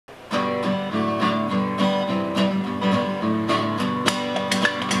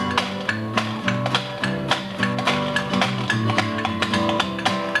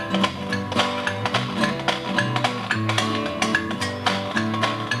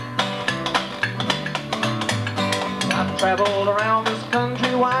traveled around this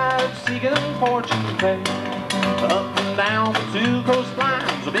country wide, seeking fortune to pay. Up and down the two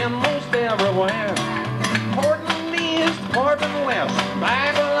coastlines, I've been most everywhere. Port in the east, port in the west,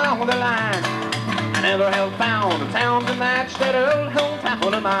 back along the line. I never have found a town to match that old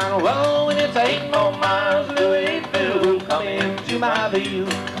hometown of mine. Well, when it's 8 more miles, Louisville, come into my view.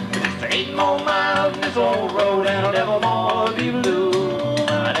 It's 8 more miles in this old road, and I'll never more be blue.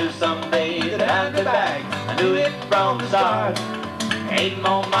 I knew someday that I'd be back, I knew it from the start. 8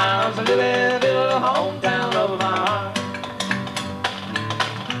 more miles to Louisville, the hometown of my heart.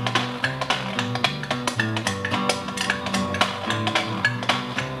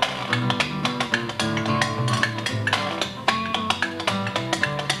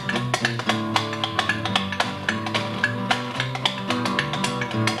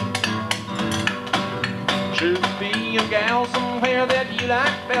 Should be a gal somewhere that you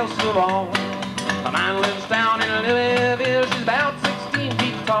like best of all. My mind lives down in Louisville, she's about 16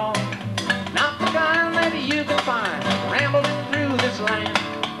 feet tall. Not the kind that you can find rambling through this land,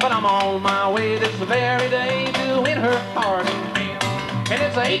 but I'm on my way this very day to win her heart and hand. And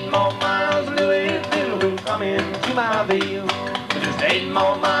it's 8 more miles to Louisville, who come into my view. But just 8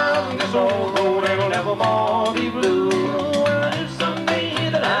 more miles on this old road, and I'll never more be blue. Well, I knew someday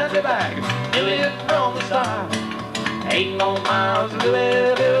that I'd be back, knew it from the start. 8 more miles to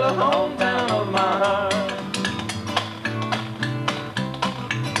Louisville, the hometown of my heart.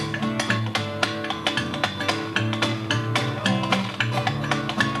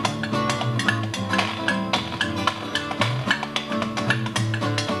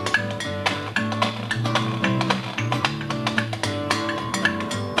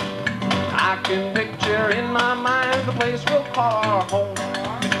 I can picture in my mind the place we'll call our home.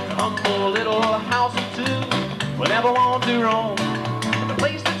 A humble little house or two we'll never want to roam. But the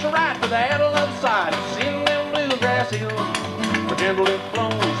place that's right to that other side is in them bluegrass hills, where gentle it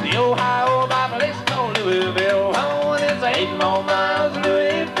flows the Ohio by a place called Louisville. Oh, and it's 8 more miles to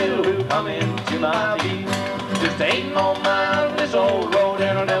Louisville, who come into my view. Just 8 more miles this old road,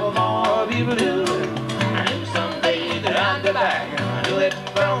 and I'll never more be blue. I knew someday that I'd be back, I knew it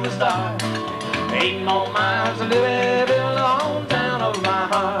from the start. 8 more miles to Louisville, the hometown of my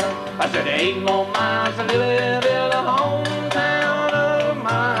heart. I said 8 more miles to Louisville, the hometown of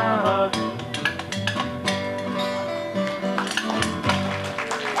my heart.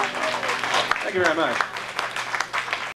 Thank you very much.